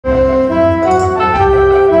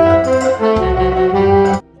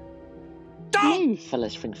fellow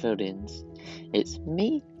Springfieldians. It's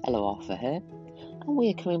me, ElloArfurVille here, and we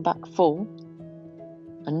are coming back for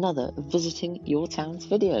another Visiting Your Towns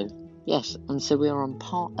video. Yes, and so we are on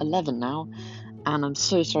part 11 now, and I'm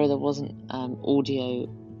so sorry there wasn't audio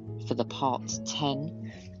for the part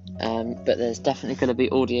 10, but there's definitely going to be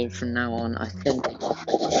audio from now on. I think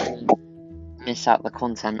miss out the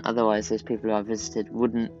content, otherwise those people who I visited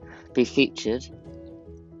wouldn't be featured.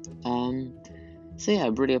 So yeah, I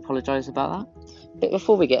really apologise about that. But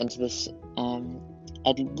before we get into this,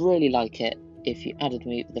 I'd really like it if you added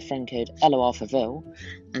me with the friend code ElloArfurVille,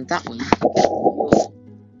 and that way you're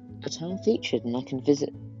a town featured and I can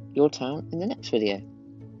visit your town in the next video.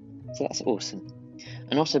 So that's awesome.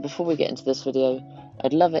 And also, before we get into this video,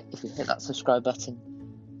 I'd love it if you hit that subscribe button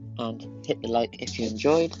and hit the like if you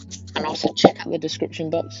enjoyed, and also check out the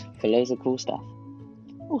description box for loads of cool stuff.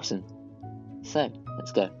 Awesome. So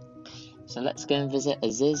let's go. So let's go and visit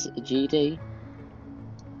Aziz GD.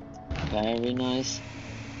 Very nice.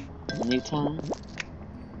 New town.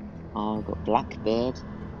 Oh, I've got Blackbird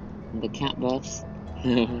and the cat bus.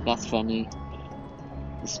 That's funny.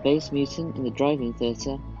 The Space Mutant and the Driving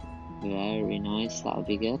Theatre. Very nice. That would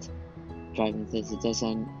be good. Driving Theatre does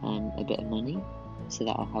earn a bit of money, so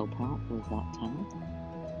that'll help out with that town.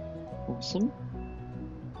 Awesome.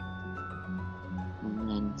 And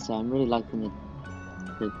then, so I'm really liking the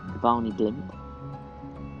Barney blimp.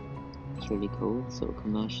 It's really cool, sort of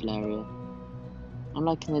commercial area. I'm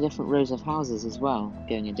liking the different rows of houses as well,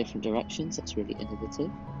 going in different directions. That's really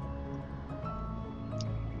innovative.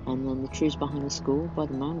 And then the trees behind the school by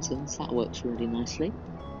the mountains, that works really nicely.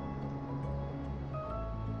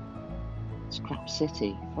 Scrap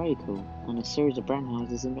City, very cool. And a series of brown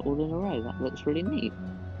houses all in a row. That looks really neat.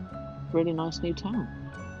 Really nice new town.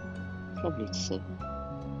 It's lovely to see.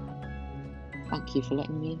 Thank you for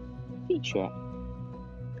letting me feature it.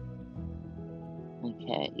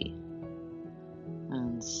 Okay.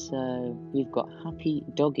 And so we've got Happy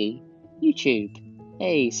Doggy YouTube.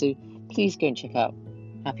 Hey, so please go and check out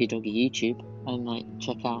Happy Doggy YouTube. I might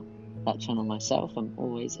check out that channel myself. I'm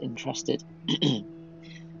always interested in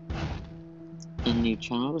new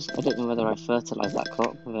channels. I don't know whether I fertilise that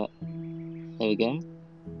crop, but there we go.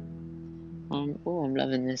 Oh, I'm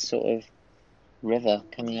loving this sort of river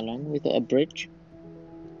coming along. We've got a bridge,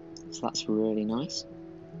 so that's really nice.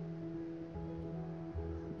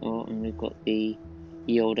 Oh, and we've got the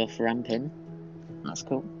old off ramping. That's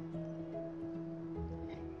cool.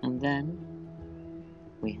 And then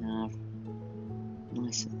we have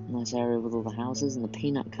nice area with all the houses and the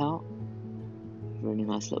peanut cart. Really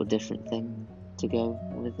nice little different thing to go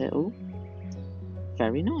with it all.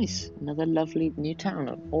 Very nice. Another lovely new town.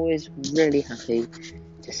 I'm always really happy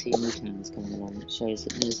to see new towns coming along. It shows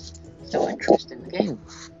that there's still interest in the game.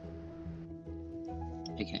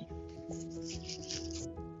 Okay.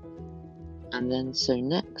 And then so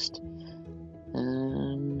next, I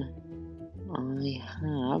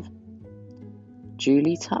have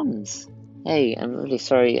Julie Tums. Hey, I'm really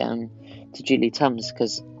sorry to Julie Tums,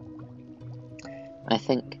 because I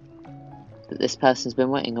think that this person's been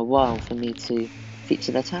waiting a while for me to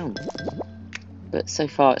feature their town. But so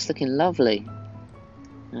far it's looking lovely.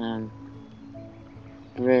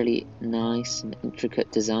 Really nice and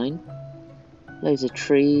intricate design. Loads of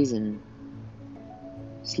trees and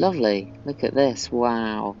it's lovely. Look at this,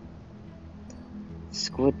 wow.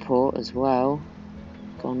 Squidport as well.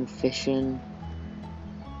 Gone fishing.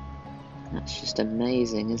 That's just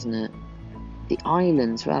amazing, isn't it? The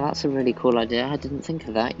islands, well, that's a really cool idea. I didn't think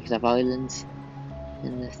of that. You could have islands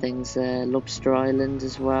in the things there. Lobster Island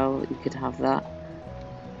as well, you could have that.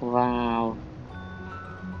 Wow.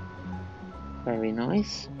 Very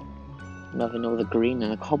nice. Loving all the green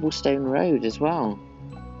and a cobblestone road as well.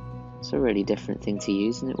 It's a really different thing to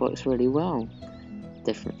use and it works really well.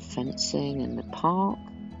 Different fencing in the park.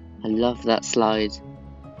 I love that slide.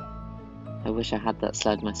 I wish I had that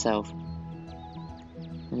slide myself.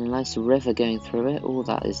 And a nice river going through it. Oh,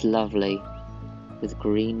 that is lovely. With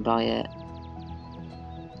green by it.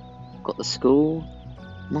 Got the school.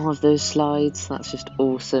 More of those slides. That's just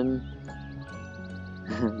awesome.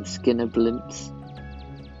 The Skinner blimps.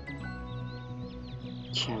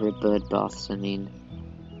 Cherry bird baths, I mean.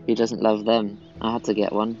 Who doesn't love them? I had to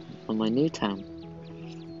get one on my new town.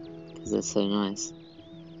 Because they're so nice.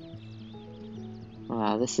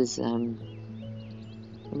 Wow, this is a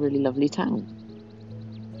really lovely town.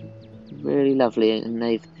 Really lovely, and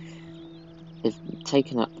they've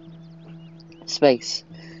taken up space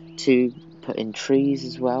to put in trees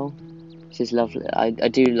as well, which is lovely. I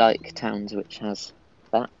do like towns which has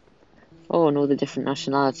that. Oh, and all the different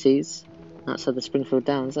nationalities outside the Springfield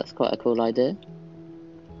Downs. That's quite a cool idea.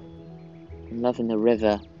 I'm loving the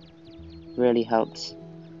river. Really helps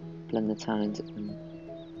blend the town into,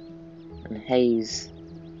 and haze.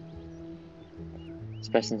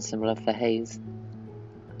 Expressing some love for haze.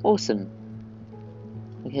 Awesome.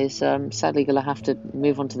 Okay, so I'm sadly gonna have to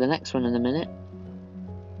move on to the next one in a minute.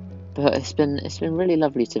 But it's been really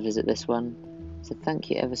lovely to visit this one. So thank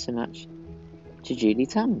you ever so much to Julie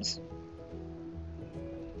Tams.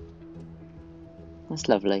 That's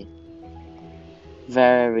lovely.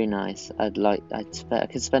 Very nice. I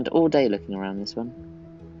could spend all day looking around this one.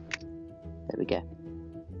 There we go.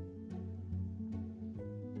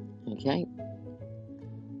 Okay.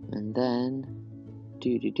 And then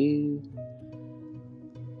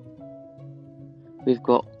we've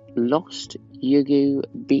got Lost Yugu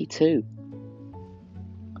B2.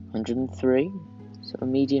 103, sort of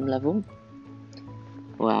medium level.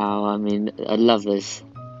 Wow, I mean, I love those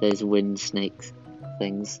wind snakes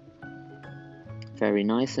things. Very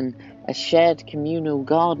nice. And a shared communal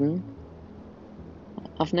garden.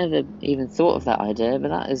 I've never even thought of that idea, but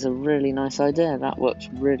that is a really nice idea. That works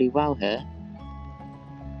really well here.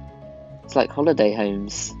 It's like holiday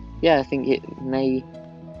homes. Yeah, I think it may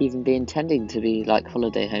even be intending to be like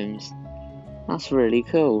holiday homes. That's really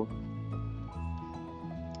cool.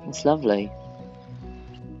 It's lovely.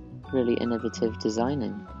 Really innovative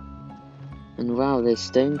designing. And wow, there's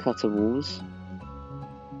stonecutter walls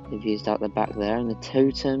they've used out the back there, and the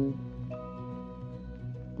totem.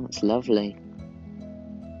 That's lovely.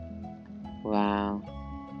 Wow.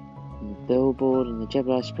 And the billboard and the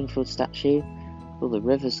Jebediah Springfield statue. All the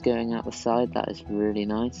rivers going out the side, that is really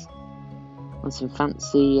nice. And some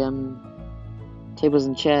fancy tables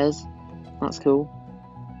and chairs. That's cool.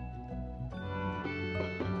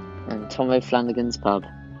 And Tom O'Flanagan's pub.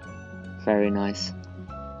 Very nice.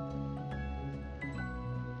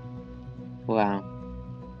 Wow.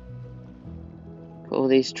 Got all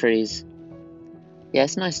these trees. Yeah,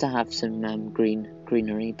 it's nice to have some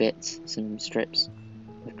greenery bits, some strips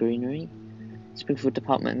of greenery. Springfield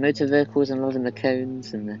Department of Motor Vehicles, I'm loving the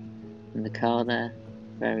cones and the car there.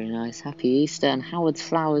 Very nice. Happy Easter and Howard's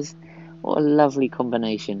Flowers. What a lovely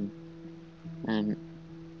combination.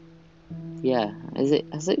 Yeah, has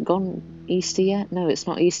it gone Easter yet? No, it's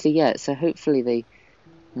not Easter yet, so hopefully they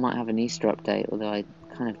might have an Easter update, although I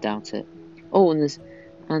kind of doubt it. Oh,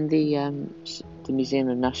 and the Museum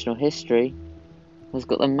of National History has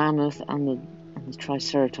got the mammoth and the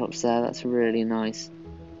Triceratops there. That's really nice.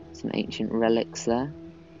 Some ancient relics there.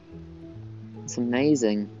 It's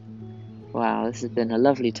amazing. Wow, this has been a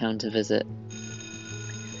lovely town to visit.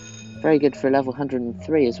 Very good for a level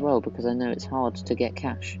 103 as well, because I know it's hard to get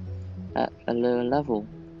cash at a lower level.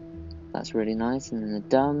 That's really nice. And then the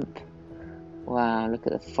dump. Wow, look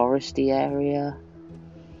at the foresty area.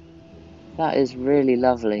 That is really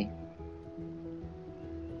lovely.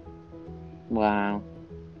 Wow.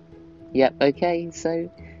 Yep, okay,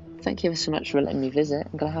 so thank you ever so much for letting me visit.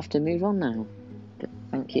 I'm going to have to move on now. But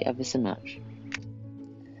thank you ever so much.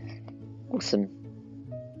 Awesome.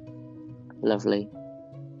 Lovely.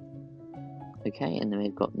 Okay, and then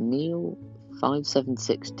we've got Neil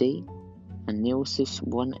 576D and Neilsis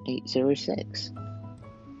 1806.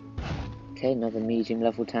 Okay, another medium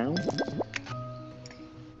level town.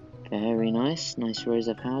 Very nice. Nice rows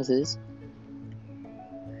of houses.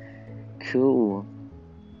 Cool.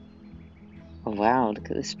 Oh wow, look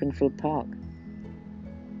at the Springfield Park.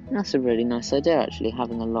 That's a really nice idea, actually,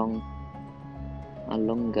 having a longer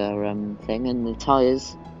thing, and the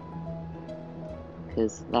tyres,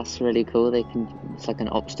 because that's really cool. It's like an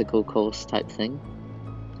obstacle course type thing.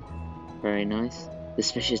 Very nice. The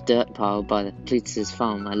suspicious dirt pile by the Cletus's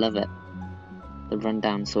farm, I love it. The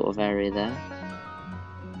rundown sort of area there.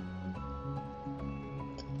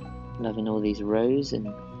 Loving all these rows,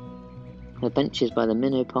 and the benches by the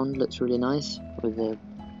minnow pond looks really nice with the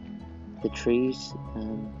trees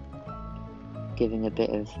giving a bit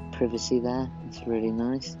of privacy there. It's really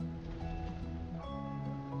nice.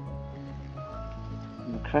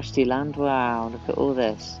 And the crusty land, wow, look at all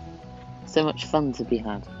this. So much fun to be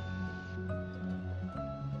had.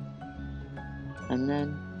 And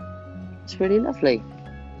then it's really lovely.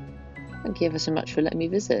 Thank you ever so much for letting me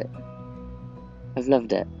visit. I've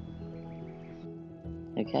loved it.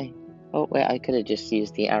 Okay. Oh wait, I could have just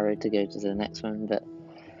used the arrow to go to the next one, but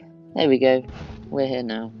there we go. We're here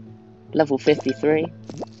now. Level 53.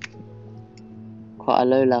 Quite a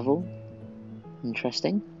low level.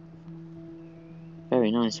 Interesting.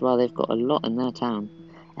 Very nice. Wow, they've got a lot in their town.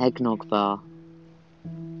 Eggnog bar.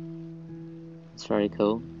 It's very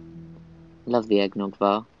cool. Love the eggnog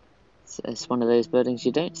bar. It's one of those buildings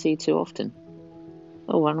you don't see too often.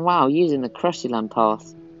 Oh, and wow, using the Crusty Land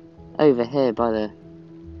path over here by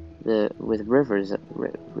with rivers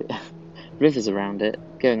rivers around it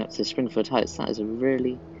going up to Springfield Heights. That is a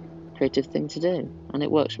really creative thing to do, and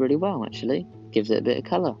it works really well actually. Gives it a bit of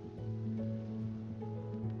colour.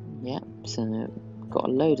 Yeah, so got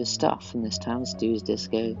a load of stuff in this town. Stu's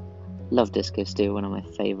Disco. Love Disco Stu, one of my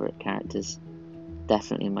favourite characters.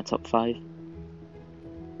 Definitely in my top 5.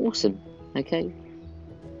 Awesome, okay.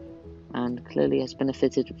 And clearly has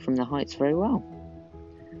benefited from the heights very well.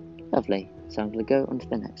 Lovely, so I'm going to go on to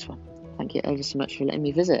the next one. Thank you ever so much for letting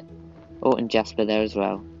me visit. Oh, and Jasper there as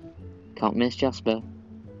well. Can't miss Jasper.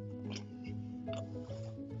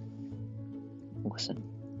 Awesome.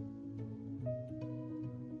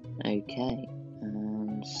 Okay,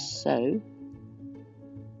 and so...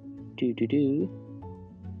 I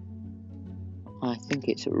think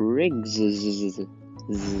it's Riggs 3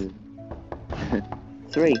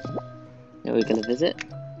 that we're going to visit.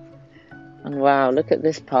 And wow, look at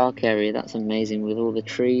this park area. That's amazing with all the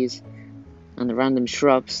trees and the random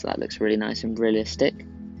shrubs. That looks really nice and realistic.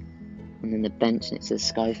 And then the bench next to the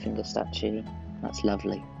Skyfinger statue. That's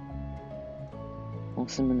lovely.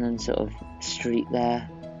 Awesome. And then sort of street there.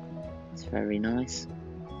 It's very nice.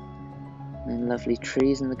 And lovely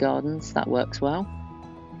trees in the gardens. That works well.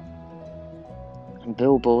 And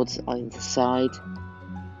billboards either side.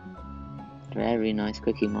 Very nice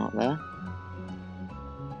quickie mark there.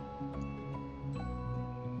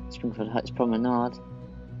 Springfield Heights Promenade.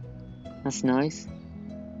 That's nice.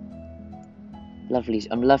 Lovely.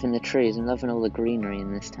 I'm loving the trees. I'm loving all the greenery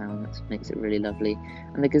in this town. That makes it really lovely.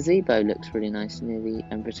 And the gazebo looks really nice near the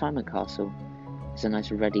retirement castle. It's a nice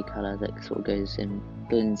reddy colour that sort of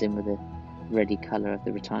blends in with the reddy colour of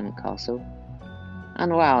the retirement castle.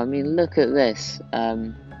 And wow, I mean, look at this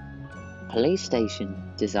police station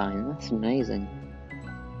design. That's amazing.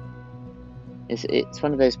 It's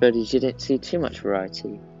one of those buildings you don't see too much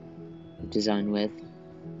variety of design with,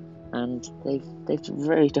 and they've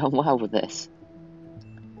really done well with this.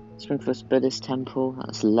 Springfield Buddhist Temple.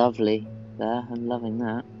 That's lovely there. I'm loving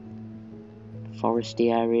that.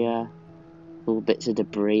 Foresty area. All bits of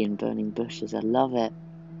debris and burning bushes. I love it.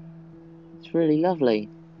 It's really lovely.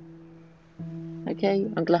 Okay,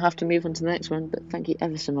 I'm going to have to move on to the next one, but thank you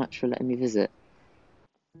ever so much for letting me visit.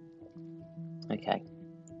 Okay.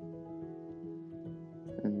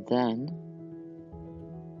 And then,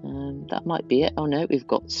 that might be it. Oh no, we've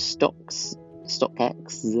got StockX.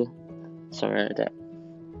 Sorry, I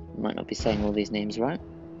might not be saying all these names right.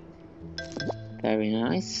 Very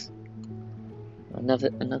nice.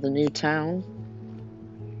 Another new town.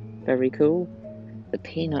 Very cool. The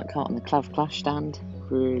peanut cart and the Clav Clash stand.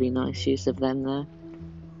 Really nice use of them there.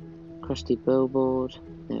 Krusty Billboard.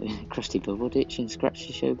 No, Krusty Billboard, Itchy and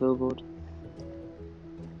Scratchy Show Billboard.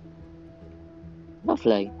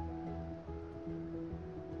 Lovely.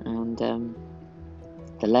 And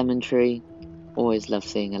the lemon tree. Always love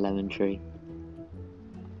seeing a lemon tree.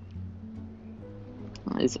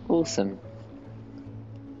 That is awesome.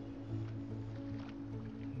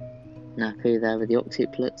 Naku there with the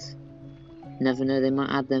octuplets. Never know, they might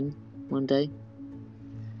add them one day.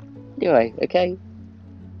 Anyway, okay.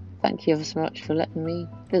 Thank you ever so much for letting me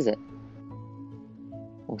visit.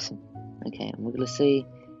 Awesome. Okay, and we're going to see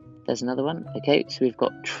if there's another one. Okay, so we've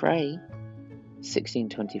got Trey,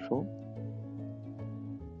 1624.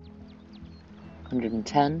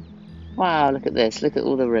 110. Wow, look at this. Look at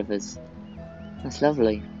all the rivers. That's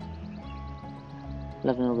lovely.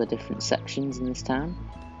 Loving all the different sections in this town.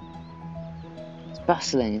 It's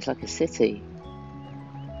bustling. It's like a city.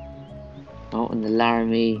 Oh, and the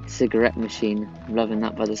Laramie cigarette machine. I'm loving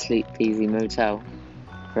that by the Sleep Easy Motel.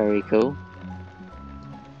 Very cool.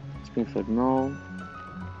 Springfield Mall.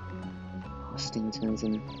 Hostingtons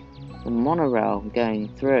and the monorail going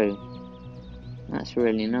through. That's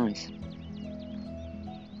really nice.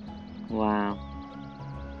 Wow.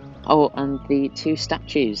 Oh, and the 2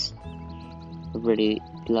 statues are really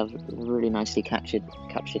nicely captured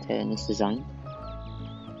here in this design.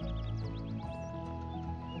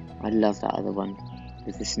 I love that other one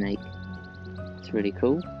with the snake. It's really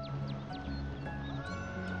cool.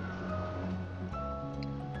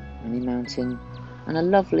 Mini Mountain. And a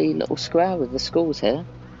lovely little square with the schools here.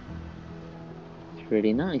 It's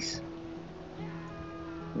really nice.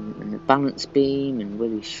 And the balance beam and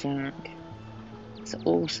Willie's Shack. It's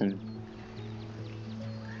awesome.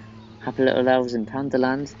 Happy Little Elves in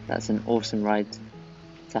Pandaland. That's an awesome ride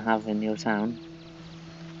to have in your town.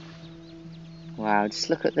 Wow, just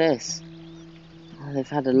look at this. Oh, they've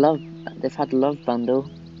had a love bundle,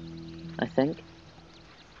 I think.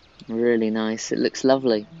 Really nice. It looks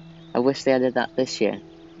lovely. I wish they added that this year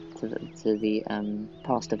to the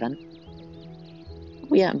past event.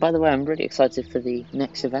 Well, yeah, and by the way, I'm really excited for the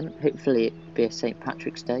next event. Hopefully it'll be a St.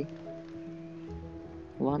 Patrick's Day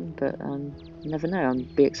one, but you never know. I'll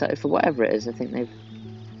be excited for whatever it is. I think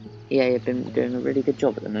EA have been doing a really good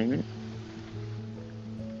job at the moment.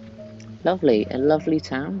 Lovely, a lovely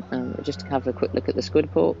town. Just to have a quick look at the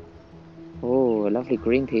squid port. Oh, lovely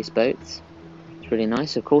Greenpeace boats. It's really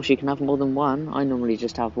nice. Of course, you can have more than one. I normally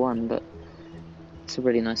just have one, but it's a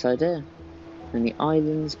really nice idea. And the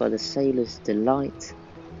islands by the Sailor's Delight.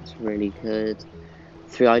 It's really good.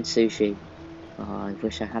 Three-eyed sushi. Oh, I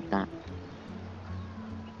wish I had that.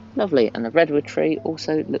 Lovely, and the redwood tree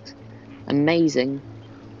also looks amazing.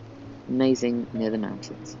 Amazing near the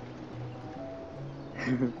mountains.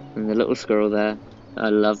 And the little squirrel there. I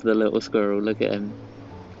love the little squirrel. Look at him.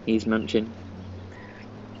 He's munching.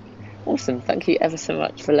 Awesome. Thank you ever so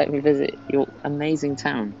much for letting me visit your amazing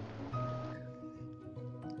town.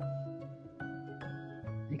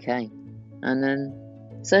 Okay. And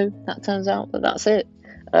then, so that turns out that that's it.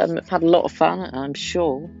 I've had a lot of fun. I'm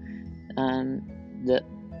sure that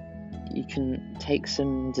you can take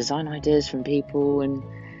some design ideas from people, and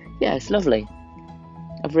yeah, it's lovely.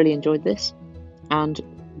 I've really enjoyed this. And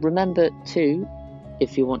remember to,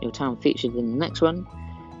 if you want your town featured in the next one,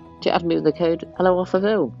 to add me with the code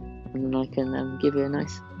ElloArfurVille, and then I can give you a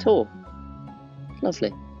nice tour.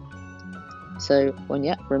 Lovely. So,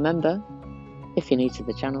 remember, if you're new to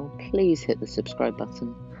the channel, please hit the subscribe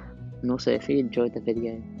button, and also if you enjoyed the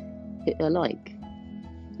video, hit a like.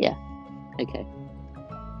 Yeah, okay.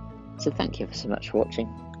 So thank you so much for watching.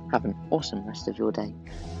 Have an awesome rest of your day.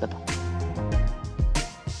 Bye bye.